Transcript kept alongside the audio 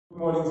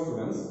morning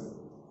students.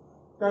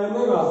 കഴിഞ്ഞ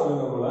ക്ലാസ്സിൽ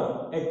നമ്മൾ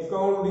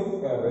അക്കൗണ്ടിംഗ്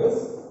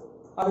എറേഴ്സ്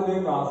അതിന്റെ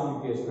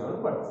ക്ലാസിഫിക്കേഷൻ ആണ്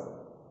പഠിച്ചത്.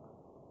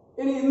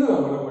 ഇനി ഇന്ന്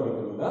നമ്മൾ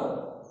പഠിക്കുന്നത്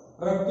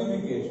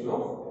റെക്ടിഫിക്കേഷൻ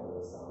ഓഫ്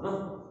എറേഴ്സ് ആണ്.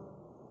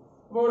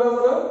 അപ്പോൾ ഇവിടെ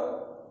നമ്മൾ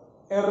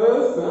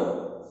എറേഴ്സ്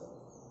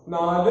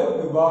 4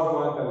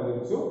 വിഭാഗമായി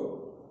തരംതിരിച്ചു.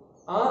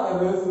 ആ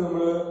എറേഴ്സ്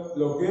നമ്മൾ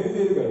ലൊക്കേറ്റ്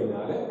ചെയ്ത്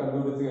കഴിഞ്ഞാൽ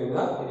കണ്ടുപിടിച്ച്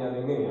കഴിഞ്ഞാൽ ഇനി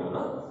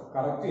അതെങ്ങനെയാണ്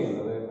കറക്റ്റ്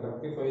ചെയ്യുന്നത്,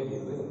 റെക്ടിഫൈ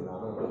ചെയ്യുന്നത്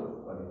എന്നാണ് നമ്മൾ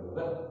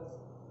പഠിക്കുന്നത്.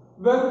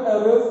 When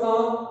errors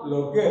are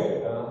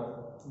located,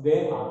 they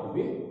are to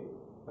be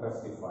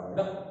rectified.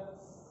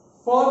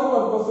 For the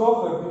purpose of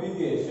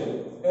rectification,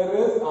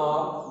 errors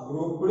are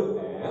grouped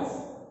as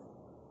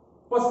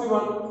first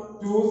one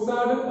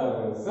two-sided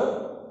errors,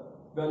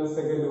 then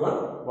second one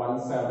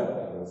one-sided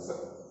errors.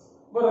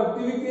 For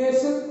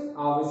rectification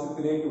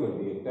ആവശ്യത്തിലേക്ക്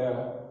വേണ്ടിയിട്ട്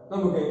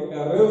നമുക്ക്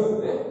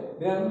എറേഴ്സിനെ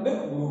 2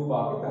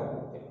 ഗ്രൂപ്പാക്കി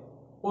തരംതിരിക്കാം.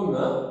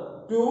 ഒന്ന്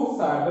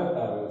two-sided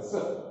errors.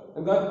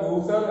 എന്താ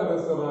two-sided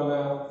errors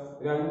പറഞ്ഞാൽ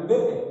 2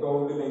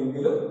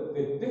 അക്കൗണ്ടിലെങ്കിലും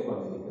തെറ്റ്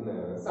വന്നിരിക്കുന്ന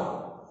errors ആണ്.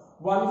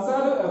 One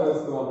side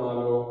errors എന്ന്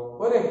പറഞ്ഞാലോ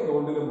ഒരു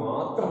അക്കൗണ്ടിൽ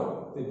മാത്രം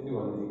തെറ്റ്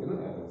വന്നിരിക്കുന്ന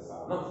എറേഴ്സ്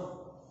ആണ്.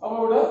 അപ്പോൾ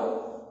ഇവിടെ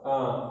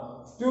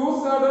to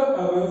side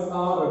errors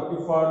R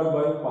rectified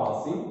by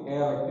passing A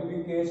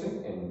rectification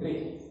entry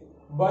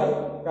by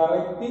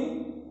correcting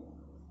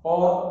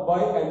or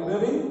by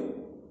entering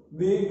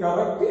the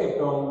correct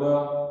account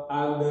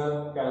and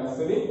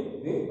cancelling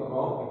the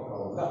wrong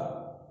account.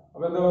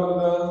 അപ്പൊ എന്താ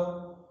പറയുന്നത്,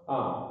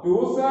 ടു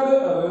സൈഡ്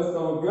എറേഴ്സ്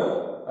നമുക്ക്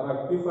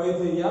റെക്ടിഫൈ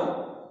ചെയ്യാം,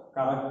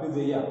 കറക്റ്റ്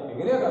ചെയ്യാം.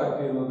 എങ്ങനെയാ കറക്റ്റ്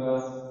ചെയ്യുന്നത്?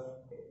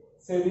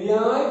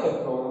 ശരിയായ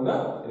അക്കൗണ്ട്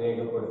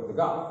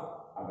രേഖപ്പെടുത്തുക.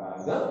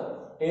 അതായത്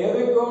ഏത്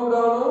അക്കൗണ്ട്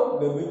ആണോ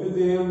ഡെബിറ്റ്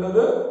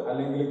ചെയ്യേണ്ടത്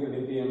അല്ലെങ്കിൽ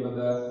ക്രെഡിറ്റ്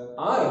ചെയ്യേണ്ടത്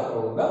ആ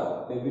അക്കൗണ്ട്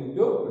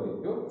ഡെബിറ്റോ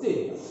ക്രെഡിറ്റോ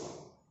ചെയ്യുക.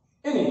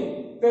 ഇനി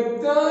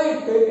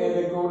തെറ്റായിട്ട് ഏത്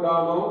അക്കൗണ്ട്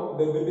ആണോ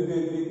ഡെബിറ്റ്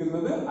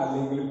ചെയ്തിരിക്കുന്നത്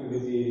അല്ലെങ്കിൽ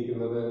ക്രെഡിറ്റ്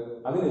ചെയ്തിരിക്കുന്നത്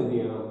അതിനെന്ത്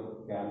ചെയ്യണം?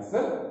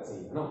 ക്യാൻസൽ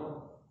ചെയ്യണം.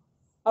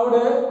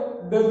 അവിടെ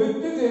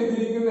ഡെബിറ്റ്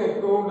ചെയ്തിരിക്കുന്ന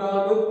അക്കൗണ്ട്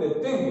ആണ്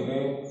തെറ്റെങ്കിൽ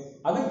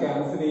അത്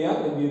ക്യാൻസൽ ചെയ്യാൻ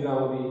എന്ത് ചെയ്താൽ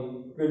മതി?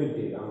 ക്രെഡിറ്റ്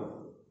ചെയ്താൽ മതി.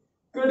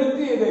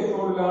 ക്രെഡിറ്റ് ചെയ്ത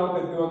അക്കൗണ്ടിലാണ്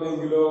തെറ്റ്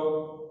വന്നെങ്കിലോ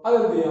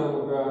അതെന്ത് ചെയ്യാം?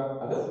 നമുക്ക്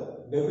അത്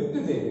ഡെബിറ്റ്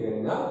ചെയ്ത്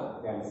കഴിഞ്ഞാൽ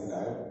ക്യാൻസൽ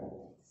ആയി.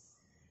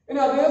 ഇനി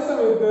അതേ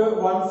സമയത്ത്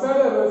വൺ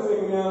സൈഡ് എറേഴ്സ്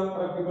എങ്ങനെയാ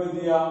റെക്ടിഫൈ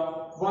ചെയ്യാം?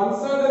 One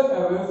side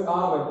errors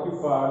R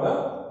rectified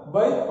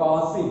by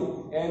passing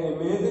an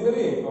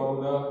imaginary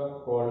account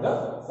called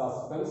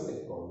suspense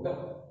account.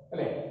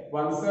 അല്ലെ,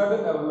 വൺ സൈഡ്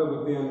എററിന്റെ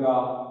പ്രത്യേകത എന്താ?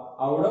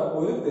 അവിടെ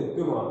ഒരു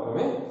തെറ്റ്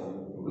മാത്രമേ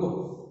വന്നിട്ടുള്ളൂ.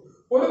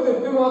 ഒരു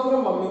തെറ്റ് മാത്രം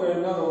വന്നു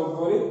കഴിഞ്ഞാൽ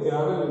നമുക്ക് ഒരു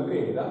ജേർണൽ എൻട്രി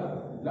എഴുതാൻ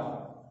പറ്റില്ല.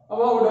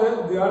 അപ്പൊ അവിടെ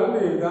ജേർണൽ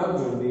എഴുതാൻ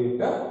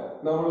വേണ്ടിയിട്ട്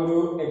നമ്മളൊരു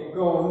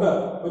അക്കൗണ്ട്,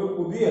 ഒരു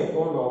പുതിയ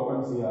അക്കൗണ്ട് ഓപ്പൺ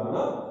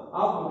ചെയ്യാണ്.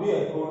 ആ പുതിയ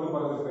അക്കൗണ്ട്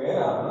പറഞ്ഞ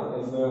പേരാണ്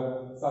എന്ത്?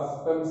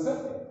 Suspense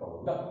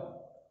account.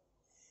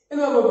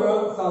 ഇനി നമുക്ക്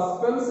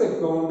സസ്പെൻസ്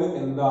അക്കൗണ്ട്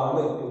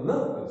എന്താണ് എന്ന്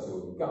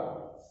പരിശോധിക്കാം.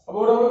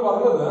 അപ്പോൾ നമ്മൾ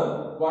പറഞ്ഞത്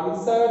വൺ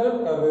സൈഡ്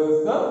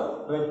എറേഴ്സ്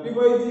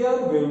റെക്ടിഫൈ ചെയ്യാൻ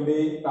വേണ്ടി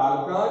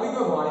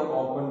താൽക്കാലികമായി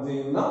ഓപ്പൺ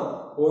ചെയ്യുന്ന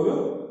ഒരു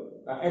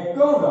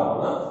അക്കൗണ്ട്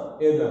ആണ്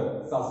ഏത്?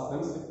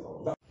 Suspense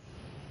account.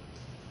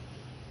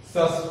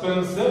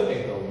 Suspense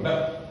account.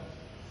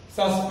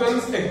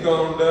 Suspense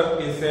account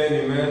is an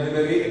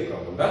imaginary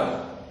account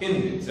in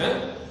which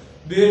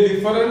the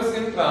difference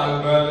in trial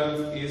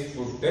balance is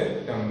put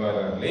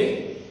temporarily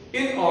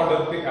in order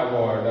to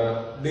avoid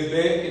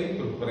delay in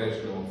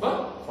preparation of a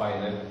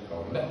final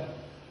account.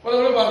 അപ്പോൾ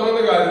നമ്മൾ പറഞ്ഞ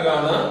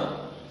കാര്യമാണ്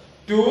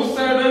to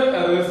side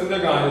എറേഴ്സിന്റെ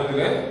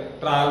കാര്യത്തില്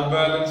trial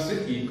balance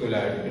equal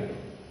ആയിട്ട് കിട്ടും.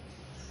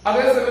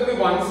 അതേസമയത്ത്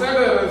one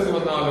side errors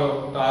വന്നാലോ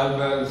trial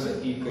balance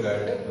equal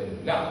ആയിട്ട്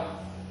വരില്ല.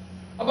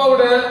 അപ്പൊ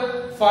അവിടെ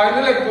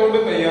ഫൈനൽ അക്കൗണ്ട്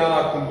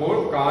തയ്യാറാക്കുമ്പോൾ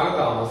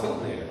കാലതാമസം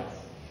നേരിടാം.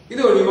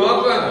 ഇത്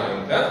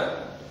ഒഴിവാക്കാനായിട്ട്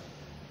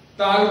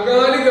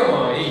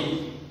താൽക്കാലികമായി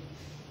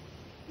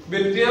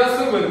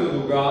വ്യത്യാസം വരുന്ന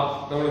തുക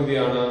നമ്മൾ എന്ത്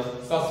ചെയ്യാണ്?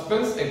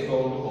 സസ്പെൻസ്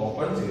അക്കൗണ്ട്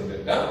ഓപ്പൺ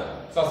ചെയ്തിട്ട്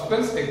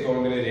സസ്പെൻസ്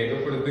അക്കൗണ്ടിനെ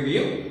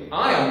രേഖപ്പെടുത്തുകയും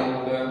ആ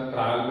എമൗണ്ട്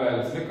ട്രയൽ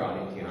ബാലൻസിൽ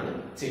കാണിക്കുകയാണ്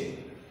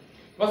ചെയ്യുന്നത്.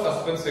 അപ്പൊ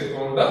സസ്പെൻസ്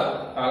അക്കൗണ്ട്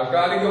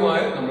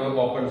താൽക്കാലികമായി നമ്മൾ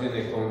ഓപ്പൺ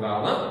ചെയ്യുന്ന അക്കൗണ്ട്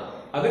ആണ്.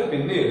 അത്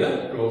പിന്നീട്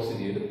ക്ലോസ്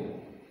ചെയ്ത് പോകും.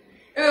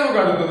 ഇനി നമുക്ക്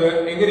അടുത്തത്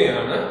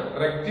എങ്ങനെയാണ്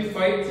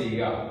റെക്ടിഫൈ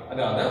ചെയ്യുക,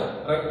 അതായത്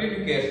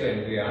റെക്ടിഫിക്കേഷൻ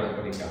എൻട്രി ആണ്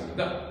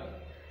പഠിക്കുന്നത്.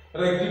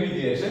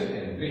 Rectification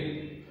entry.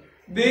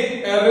 The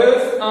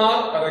errors are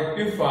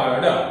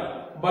rectified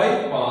by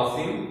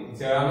passing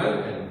journal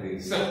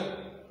entries.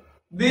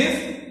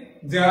 These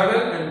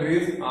journal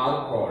entries are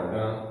called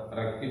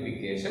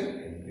rectification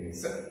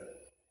entries.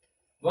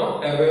 അപ്പോൾ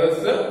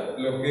എറേഴ്സ്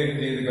ലൊക്കേറ്റ്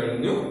ചെയ്ത്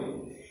കഴിഞ്ഞു.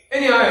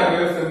 ഇനി ആ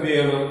എറേഴ്സ് എന്ത്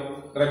ചെയ്യണം?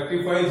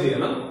 റെക്ടിഫൈ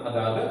ചെയ്യണം,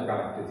 അതായത്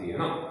കറക്റ്റ്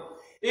ചെയ്യണം.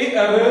 ഈ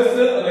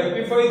എറേഴ്സ്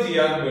റെക്ടിഫൈ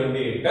ചെയ്യാൻ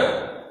വേണ്ടിയിട്ട്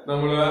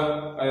നമ്മൾ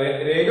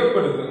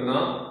രേഖപ്പെടുത്തുന്ന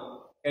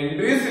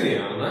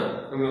എൻട്രീസിനെയാണ്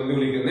നമ്മൾ എന്ത്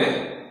വിളിക്കുന്നത്?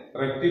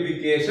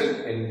 റെക്ടിഫിക്കേഷൻ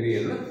എൻട്രി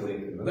എന്ന്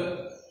വിളിക്കുന്നത്.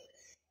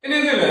 ഇനി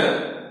ഇതില്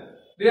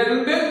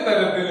 2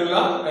 തരത്തിലുള്ള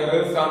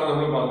എറേഴ്സ് ആണ്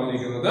നമ്മൾ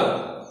പറഞ്ഞിരിക്കുന്നത്.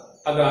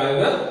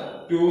 അതായത്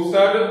ടു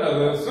സൈഡ്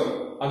എറേഴ്സും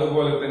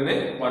അതുപോലെ തന്നെ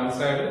വൺ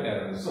സൈഡ്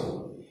എറേഴ്സും.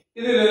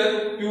 ഇതില്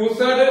ടു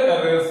സൈഡ്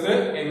എറേഴ്സ്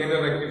എങ്ങനെ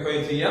റെക്ടിഫൈ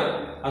ചെയ്യാം,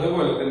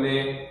 അതുപോലെ തന്നെ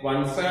വൺ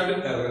സൈഡ്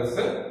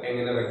എറേഴ്സ്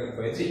എങ്ങനെ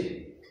റെക്ടിഫൈ ചെയ്യും.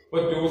 അപ്പൊ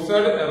ടു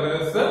സൈഡ്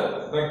എറേഴ്സ്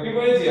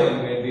റെക്ടിഫൈ ചെയ്യാൻ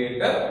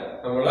വേണ്ടിയിട്ട്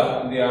നമ്മൾ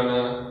എന്ത് ചെയ്യാണ്,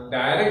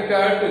 ഡയറക്റ്റ്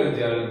ആയിട്ട് ഒരു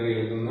ജേണൽ എൻട്രി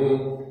എഴുതുന്നു.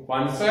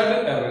 വൺ സൈഡ്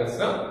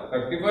എറേഴ്സ്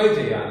റെക്ടിഫൈ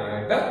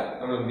ചെയ്യാനായിട്ട്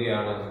നമ്മൾ എന്ത്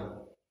ചെയ്യാണ്,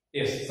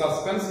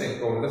 സസ്പെൻസ്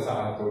അക്കൗണ്ട്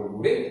സഹായത്തോടു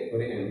കൂടി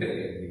ഒരു എൻട്രി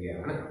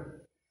എഴുതുകയാണ്.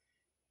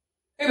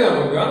 ഇനി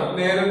നമുക്ക്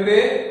നേരത്തെ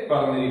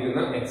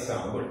പറഞ്ഞിരിക്കുന്ന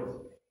എക്സാമ്പിൾ,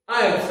 ആ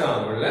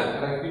എക്സാമ്പിളില്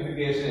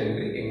റെക്ടിഫിക്കേഷൻ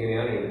എൻട്രി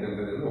എങ്ങനെയാണ്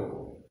എഴുതേണ്ടതെന്ന്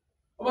നോക്കും.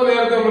 അപ്പൊ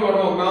നേരത്തെ നമ്മൾ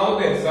പറഞ്ഞ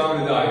ഒന്നാമത്തെ എക്സാമ്പിൾ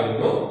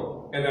ഇതായിരുന്നു.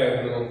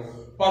 എന്തായിരുന്നു?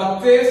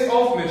 Purchase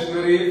of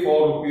machinery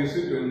four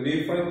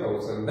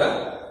 ₹25,000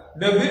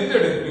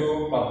 debited to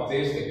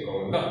purchase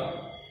account.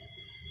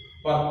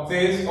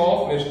 Purchase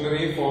of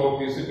machinery four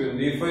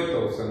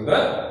 ₹25,000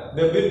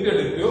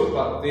 debited to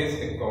purchase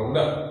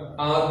account.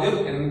 ആദ്യം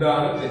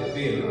എന്താണ്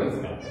തെറ്റ് എന്ന്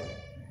മനസ്സിലാക്കുക.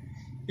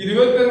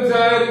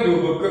 25,000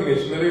 രൂപക്ക്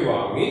മെഷീനറി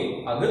വാങ്ങി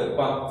അത്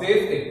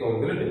പർച്ചേസ്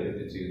അക്കൗണ്ടിൽ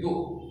ഡെബിറ്റ് ചെയ്തു.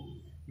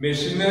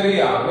 മെഷീനറി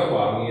ആണ്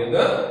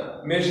വാങ്ങിയത്,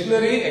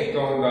 മെഷീനറി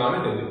അക്കൗണ്ട് ആണ്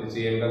ഡെബിറ്റ്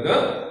ചെയ്യേണ്ടത്.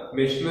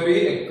 മെഷീനറി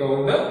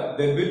അക്കൗണ്ട്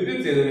ഡെബിറ്റ്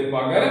ചെയ്തതിന്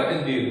പകരം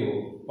എന്ത് ചെയ്തു,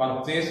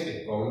 പർച്ചേസ്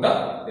അക്കൗണ്ട്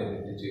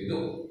ഡെബിറ്റ് ചെയ്തു.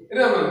 ഇനി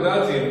നമ്മൾ എന്താ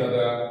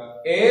ചെയ്യേണ്ടത്,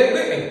 ഏത്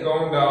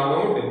അക്കൗണ്ട് ആണോ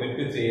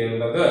ഡെബിറ്റ്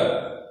ചെയ്യേണ്ടത്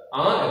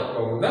ആ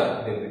അക്കൗണ്ട്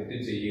ഡെബിറ്റ്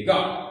ചെയ്യുക.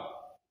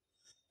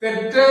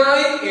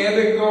 തെറ്റായി ഏത്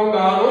അക്കൗണ്ട്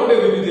ആണോ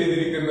ഡെബിറ്റ്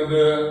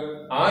ചെയ്തിരിക്കുന്നത്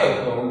ആ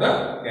അക്കൗണ്ട്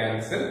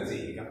ക്യാൻസൽ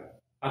ചെയ്യുക.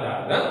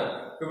 അതായത്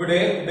ഇവിടെ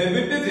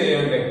ഡെബിറ്റ്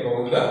ചെയ്യേണ്ട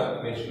അക്കൗണ്ട്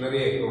മെഷീനറി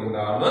അക്കൗണ്ട്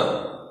ആണ്,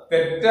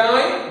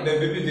 തെറ്റായി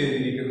ഡെബിറ്റ്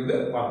ചെയ്തിരിക്കുന്നത്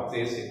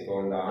പർച്ചേസ്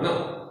അക്കൗണ്ട് ആണ്.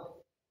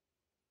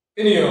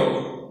 ഇനിയോ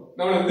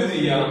നമ്മൾ എന്ത്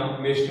ചെയ്യാം,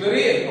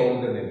 മെഷീനറി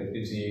അക്കൗണ്ട് ഡെബിറ്റ്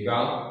ചെയ്യുക,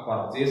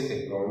 പർച്ചേസ്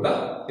അക്കൗണ്ട്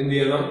എന്ത്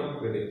ചെയ്യണം,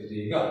 ക്രെഡിറ്റ്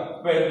ചെയ്യുക.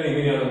 അപ്പൊ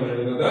എങ്ങനെയാണ് നമ്മൾ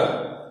എഴുതുന്നത്,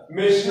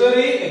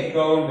 machinery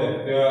account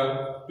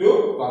to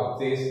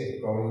purchase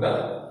account.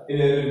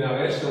 ഇനി ഒരു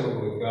നറേഷൻ നമ്മൾ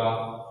കൊടുക്കുക,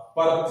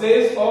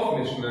 purchase of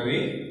machinery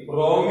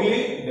wrongly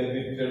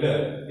debited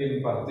in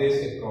purchase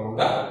account,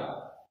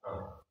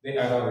 the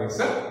error is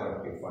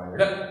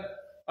rectified.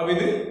 അപ്പൊ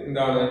ഇത്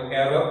എന്താണ്,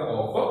 എറർ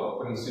ഓഫ്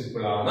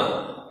പ്രിൻസിപ്പിൾ ആണ്.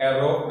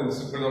 എറർ ഓഫ്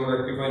പ്രിൻസിപ്പിൾ നമ്മൾ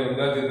റെക്ടിഫൈ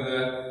എന്താ ചെയ്തത്,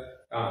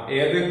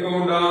 ഏത്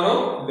അക്കൗണ്ട് ആണോ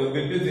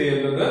ഡെബിറ്റ്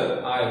ചെയ്യുന്നത്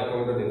ആ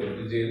അക്കൗണ്ട്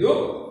ഡെബിറ്റ് ചെയ്തു,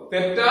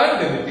 തെറ്റായി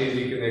ഡെബിറ്റ്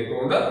ചെയ്തിരിക്കുന്ന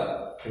അക്കൗണ്ട്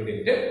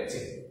ക്രെഡിറ്റ്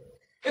ചെയ്തു.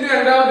 ഇനി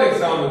രണ്ടാമത്തെ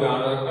എക്സാമ്പിൾ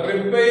ഇതാണ്,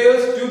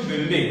 repairs to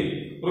building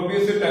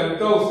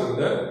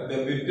 ₹10,000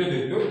 debited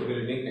to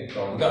building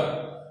account.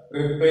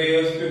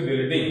 Repairs to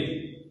building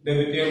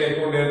debit ചെയ്യുന്ന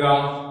അക്കൗണ്ട് ഏതാ,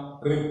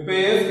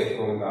 റിപ്പയേഴ്സ്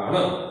അക്കൗണ്ട്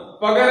ആണ്.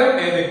 പകരം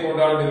ഏത്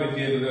അക്കൗണ്ട് ആണ് ഡെബിറ്റ്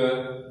ചെയ്തത്,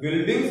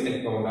 ബിൽഡിംഗ്സ്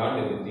അക്കൗണ്ട് ആണ്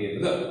ഡെബിറ്റ്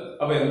ചെയ്തത്.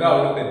 അപ്പൊ എന്താ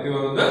അവിടെ തെറ്റ്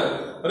വന്നത്,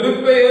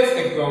 റിപ്പയേഴ്സ്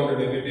അക്കൗണ്ട്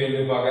ഡെബിറ്റ്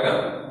ചെയ്യുന്നതിന് പകരം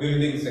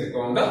ബിൽഡിംഗ്സ്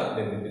അക്കൗണ്ട്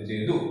ഡെബിറ്റ്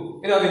ചെയ്തു.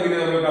 ഇനി അതെങ്ങനെ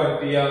നമ്മൾ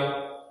കറക്റ്റ് ചെയ്യാം,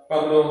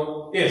 പറഞ്ഞു,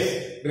 യെസ്,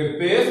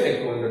 റിപ്പയേഴ്സ്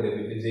അക്കൗണ്ട്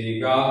ഡെബിറ്റ്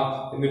ചെയ്യുക,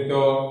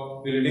 എന്നിട്ടോ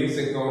ബിൽഡിംഗ്സ്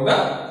അക്കൗണ്ട്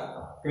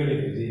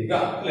ക്രെഡിറ്റ് ചെയ്യുക,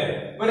 അല്ലെ.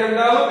 അപ്പൊ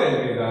രണ്ടാമത്തെ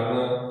എൻട്രി ഇതാണ്,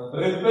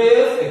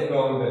 repairs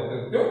account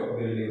to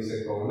buildings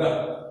account.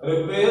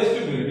 Repairs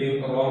to building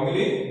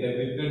wrongly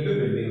debited to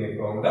building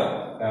account,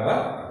 error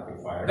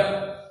rectified.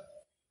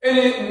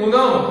 ഇനി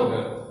മൂന്നാമത്തത്,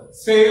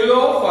 sale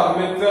of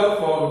furniture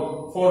four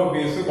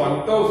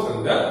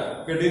 ₹1,000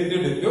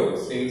 credited to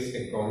sales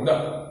account.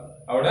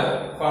 അവിടെ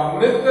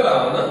ഫർണിച്ചർ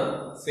ആണ്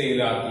സെയിൽ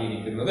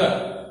ആക്കിയിരിക്കുന്നത്,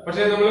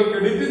 പക്ഷെ നമ്മൾ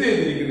ക്രെഡിറ്റ്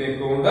ചെയ്തിരിക്കുന്ന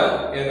അക്കൗണ്ട്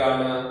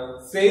ഏതാണ്,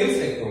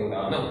 സെയിൽസ് അക്കൗണ്ട്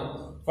ആണ്.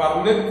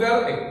 ഫർണിച്ചർ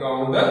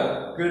അക്കൗണ്ട്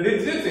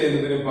ക്രെഡിറ്റ്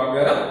ചെയ്യുന്നതിന്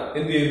പകരം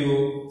എന്ത് ചെയ്തു,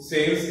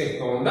 സെയിൽസ്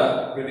അക്കൗണ്ട്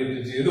ക്രെഡിറ്റ്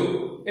ചെയ്തു.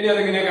 ഇനി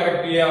അതെങ്ങനെയാ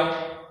കറക്റ്റ് ചെയ്യാം,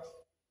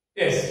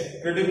 യെസ്,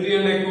 ക്രെഡിറ്റ്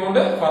ചെയ്യേണ്ട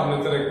അക്കൗണ്ട്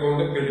ഫർണിച്ചർ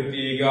അക്കൗണ്ട് ക്രെഡിറ്റ്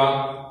ചെയ്യുക,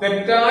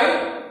 തെറ്റായി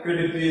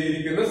ക്രെഡിറ്റ്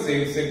ചെയ്തിരിക്കുന്ന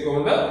സെയിൽസ്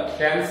അക്കൗണ്ട്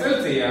ക്യാൻസൽ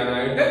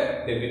ചെയ്യാനായിട്ട്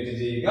ഡെബിറ്റ്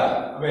ചെയ്യുക.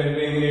 അപ്പൊ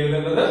എൻട്രി എങ്ങനെ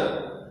എഴുതേണ്ടത്,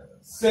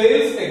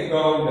 sales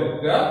account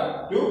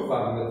to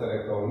furniture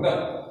account.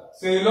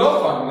 Sale of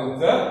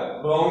furniture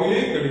wrongly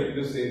credit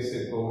to sales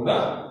account,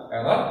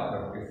 error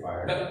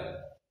rectified.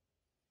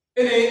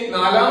 ഇനി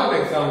നാലാമത്തെ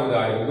എക്സാമ്പിൾ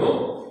ഇതായിരുന്നു,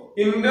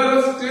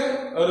 interest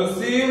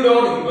received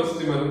on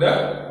investment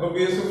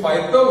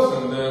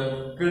 ₹5,000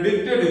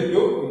 credited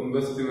to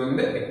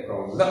investment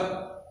account.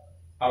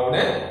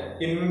 അവിടെ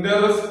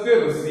ഇൻട്രസ്റ്റ്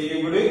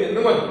റിസീവ്ഡ്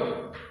എന്ന് പറഞ്ഞു,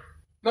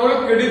 നമ്മൾ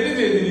ക്രെഡിറ്റ്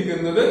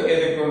ചെയ്തിരിക്കുന്നത്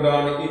ഏത്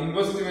അക്കൗണ്ടാണ്,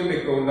 ഇൻവെസ്റ്റ്മെന്റ്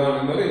അക്കൗണ്ട്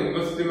ആണ്.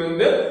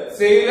 ഇൻവെസ്റ്റ്മെന്റ്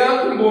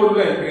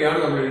സെയിലാക്കുമ്പോഴുള്ള എൻട്രിയാണ്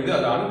നമ്മൾ എഴുതുക,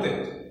 അതാണ്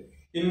തെറ്റ്.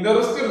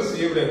 ഇൻട്രസ്റ്റ്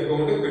റിസീവ്ഡ്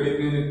അക്കൗണ്ട്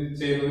ക്രെഡിറ്റ്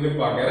ചെയ്യുന്നതിന്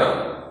പകരം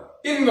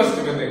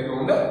ഇൻവെസ്റ്റ്മെന്റ്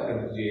അക്കൗണ്ട്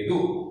ക്രെഡിറ്റ് ചെയ്തു.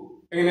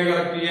 എങ്ങനെ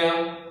കറക്റ്റ് ചെയ്യാം,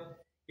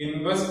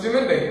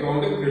 ഇൻവെസ്റ്റ്മെന്റ്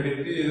അക്കൗണ്ട്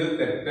ക്രെഡിറ്റ് ചെയ്ത്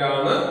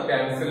തെറ്റാണ്,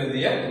 ക്യാൻസൽ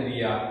ചെയ്യാൻ എന്ത്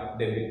ചെയ്യുക,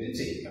 ഡെബിറ്റ്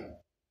ചെയ്യുക.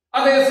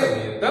 അതേ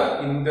സമയത്ത്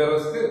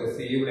ഇൻട്രസ്റ്റ്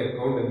റിസീവ്ഡ്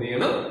അക്കൗണ്ട് എന്ത്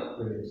ചെയ്യണം,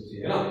 ക്രെഡിറ്റ്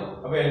ചെയ്യണം.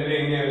 അപ്പൊ എൻട്രി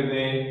എങ്ങനെയാ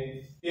വരുന്നത്,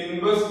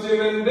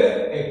 investment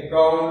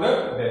account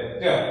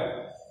debtor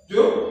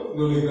to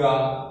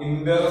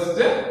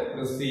interest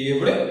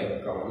received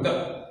account.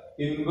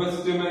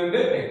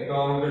 Investment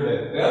account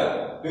debtor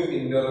to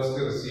interest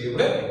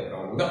received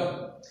account.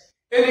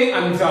 ഇനി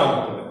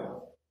അഞ്ചാമത്തത്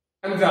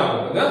എന്താ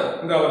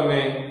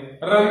പറഞ്ഞേ,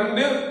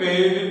 rent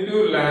paid to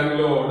land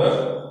load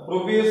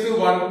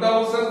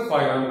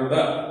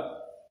 ₹1,500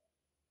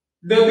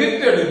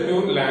 debited to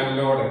land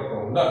load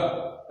account.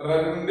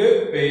 Rent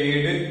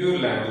paid to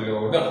land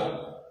load.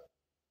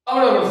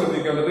 അവിടെ നമ്മൾ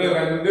ശ്രദ്ധിക്കേണ്ടത്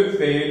റെന്റ്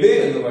പെയ്ഡ്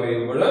എന്ന്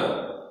പറയുമ്പോൾ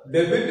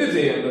debit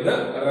ചെയ്യേണ്ടത്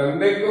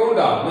റെന്റ്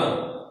അക്കൗണ്ട് ആണ്.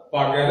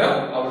 പകരം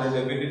അവിടെ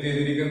ഡെബിറ്റ്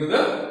ചെയ്തിരിക്കുന്നത്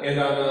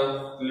ഏതാണ്?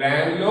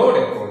 ലാൻഡ് ലോഡ്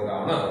അക്കൗണ്ട്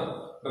ആണ്.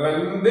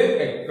 റെന്റ്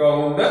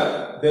അക്കൗണ്ട്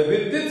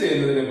ഡെബിറ്റ്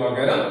ചെയ്യുന്നതിന്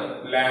പകരം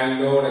ലാൻഡ്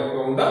ലോഡ്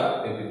അക്കൗണ്ട്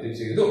ഡെബിറ്റ്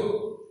ചെയ്തു.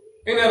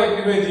 എങ്ങനെ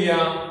റെക്ടിഫൈ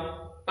ചെയ്യാം?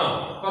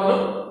 പറഞ്ഞു.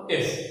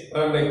 യെസ്,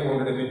 റെന്റ്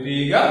അക്കൗണ്ട് ഡെബിറ്റ്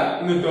ചെയ്യുക,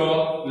 എന്നിട്ടോ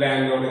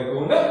ലാൻഡ് ലോഡ്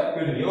അക്കൗണ്ട്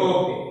പിടിക്കുക.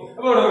 ഓക്കെ,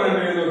 അപ്പൊ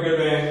ഇവിടെ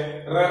നോക്കിയേ,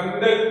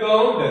 rent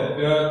account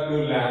debit to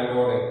land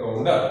load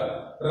account,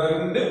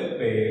 rent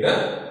paid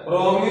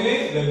wrongly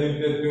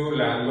debited to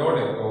landlord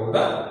account,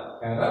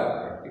 error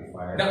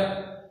rectified.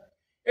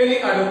 ഇനി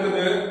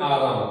അടുത്തത്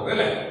ആറാമത്തെ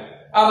അല്ലെ.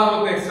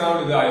 ആറാമത്തെ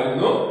എക്സാമ്പിൾ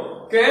ഇതായിരുന്നു.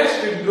 Cash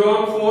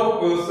withdrawn for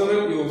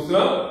personal use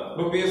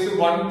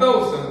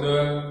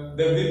 ₹1000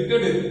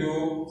 debited to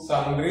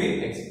sundry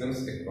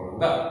expense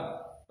account.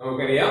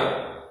 നമുക്കറിയാം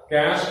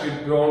cash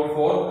withdrawn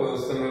for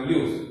personal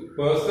use.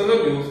 Personal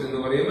use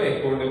എന്ന് പറയുന്ന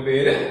account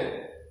പേര്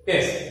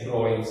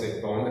ഡ്രോയിങ്സ്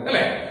അക്കൗണ്ട്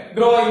അല്ലെ.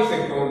 ഡ്രോയിങ്സ്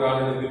അക്കൗണ്ട് ആണ്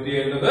ഡെബിറ്റ്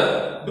ചെയ്യേണ്ടത്.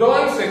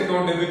 ഡ്രോയിങ്സ്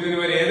അക്കൗണ്ട് ഡെബിറ്റിന്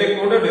വരെ ഏത്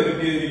അക്കൗണ്ട്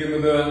ഡെബിറ്റ്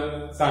ചെയ്തിരിക്കുന്നത്?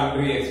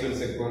 സൺട്രി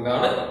എക്സ്പെൻസ് അക്കൗണ്ട്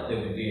ആണ്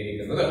ഡെബിറ്റ്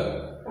ചെയ്തിരിക്കുന്നത്.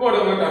 അപ്പോൾ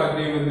നമ്മൾ കറക്റ്റ്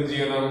ചെയ്യുമ്പോൾ എന്ത്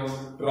ചെയ്യണം?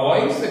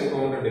 ഡ്രോയിങ്സ്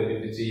അക്കൗണ്ട്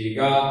ഡെബിറ്റ്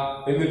ചെയ്യുക,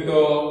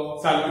 എന്നിട്ടോ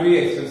സൺട്രി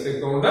എക്സ്പെൻസ്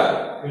അക്കൗണ്ട്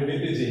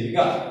ക്രെഡിറ്റ് ചെയ്യുക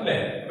അല്ലെ.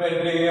 അപ്പൊ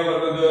എങ്ങനെയാ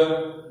പറഞ്ഞത്?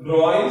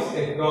 Drawings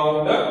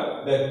account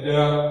debt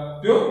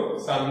to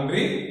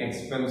sundry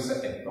expense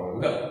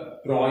account,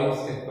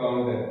 drawings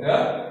account debt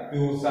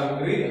to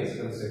sundry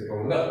expense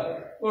account.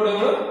 ഇവിടെ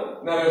നമ്മൾ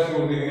നരേഷൻ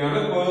കൊടുത്തിരിക്കുകയാണ്.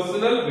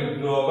 Personal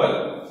withdrawal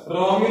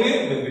wrongly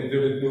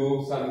debited to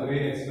sundry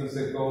expense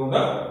account,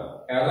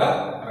 error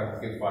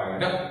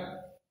rectified.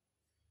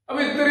 അപ്പൊ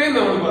ഇത്രയും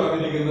നമ്മൾ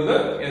പറഞ്ഞിരിക്കുന്നത്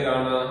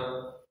ഏതാണ്?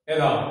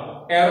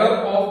 എറർ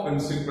ഓഫ്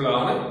പ്രിൻസിപ്പിൾ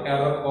ആണ്.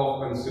 എറർ ഓഫ്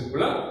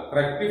പ്രിൻസിപ്പിൾ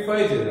റെക്ടിഫൈ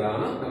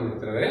ചെയ്തതാണ് നമ്മൾ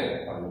ഇത്രവരെ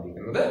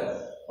പറഞ്ഞിരിക്കുന്നത്.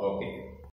 ഓക്കെ.